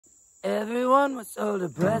Everyone was so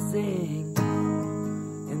depressing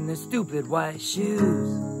in their stupid white shoes.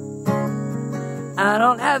 I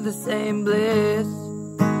don't have the same bliss,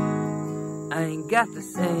 I ain't got the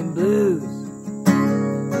same blues.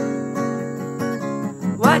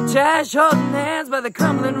 White trash holding hands by the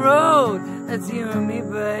crumbling road. That's you and me,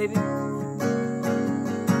 baby.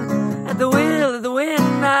 At the wheel of the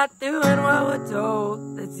wind, not doing what we're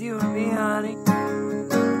told. That's you and me, honey.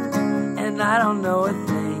 And I don't know a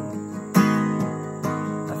thing.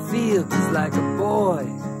 I feel just like a boy,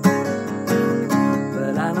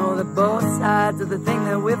 but I know that both sides of the thing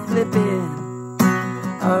that we're flipping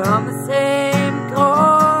are on the same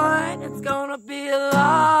coin. It's gonna be a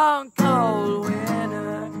long, cold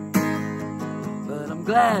winter, but I'm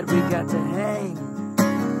glad we got to hang.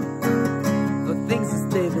 For things to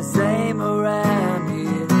stay the same around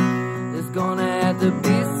here, there's gonna have to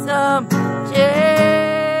be some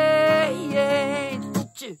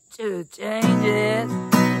changes.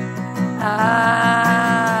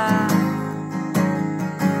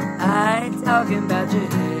 I ain't talking about your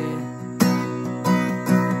hair.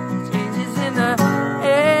 Changes in the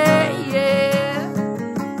air, yeah.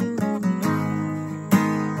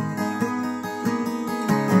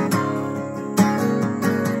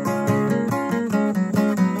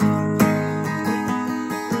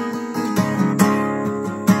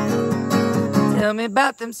 Tell me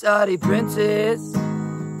about them Saudi princes.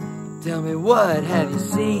 Tell me, what have you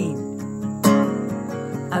seen?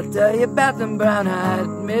 I'll tell you about them brown-eyed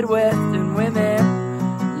midwestern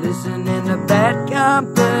women listening to bad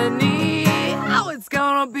company. Oh, it's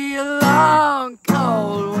gonna be a long,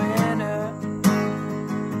 cold winter,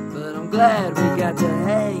 but I'm glad we got to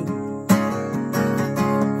hang.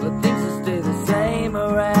 But things will stay the same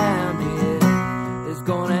around here. There's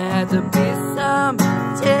gonna have to be some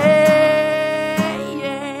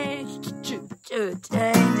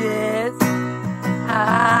changes.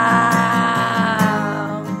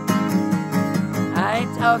 I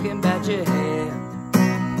ain't talking about your hair.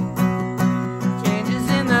 Changes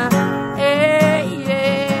in the air,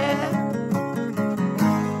 yeah.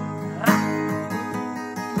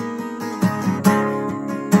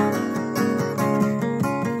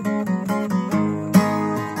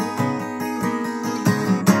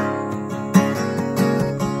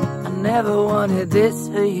 I never wanted this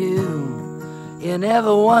for you. You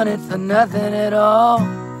never wanted for nothing at all.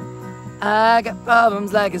 I got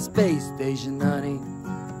problems like a space station, honey.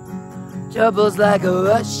 Troubles like a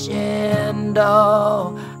Russian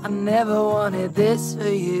doll. I never wanted this for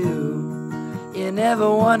you. You never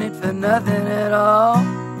wanted for nothing at all.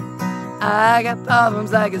 I got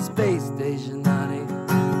problems like a space station, honey.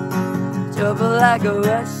 Trouble like a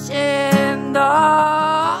Russian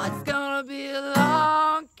doll. It's gonna be a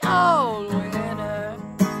long, cold winter,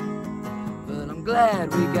 but I'm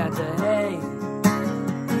glad we got to hang.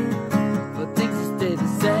 But things will stay the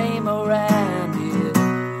same around here.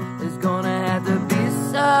 There's gonna have to be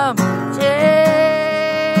some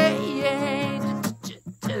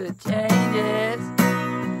change.